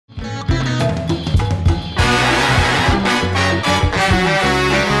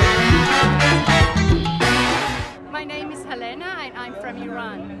My name is Helena and I'm from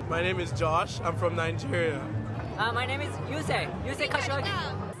Iran. My name is Josh. I'm from Nigeria. My name is Yusei Kashoggi.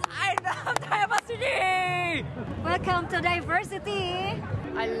 I love diversity! Welcome to diversity!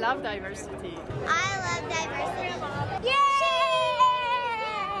 I love diversity. I love diversity. Yay!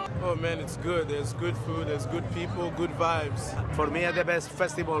 Oh man, it's good. There's good food, there's good people, good vibes. For me, the best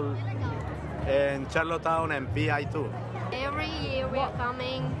festival in Charlottetown and PEI too. Every year we are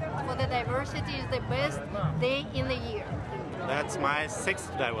coming for the diversity is the best day in the year. That's my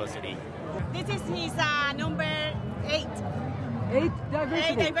 6th diversity. This is his number 8. 8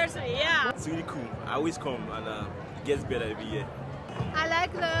 diversity. 8 diversity, yeah. It's really cool. I always come and it gets better every year. I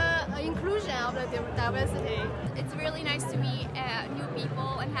like the inclusion of the diversity. It's really nice to meet new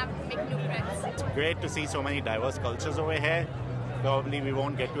people and make new friends. It's great to see so many diverse cultures over here. Probably we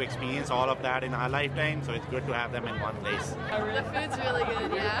won't get to experience all of that in our lifetime, so it's good to have them in one place. The food's really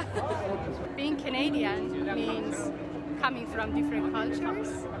good, yeah. Being Canadian means coming from different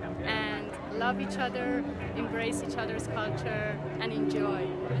cultures and love each other, embrace each other's culture, and enjoy.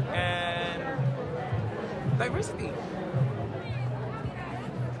 And diversity.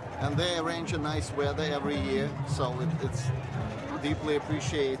 And they arrange a nice weather every year, so it's deeply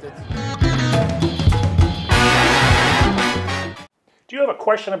appreciated. Do you have a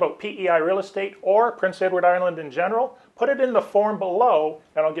question about PEI real estate or Prince Edward Island in general? Put it in the form below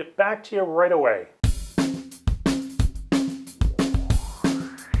and I'll get back to you right away.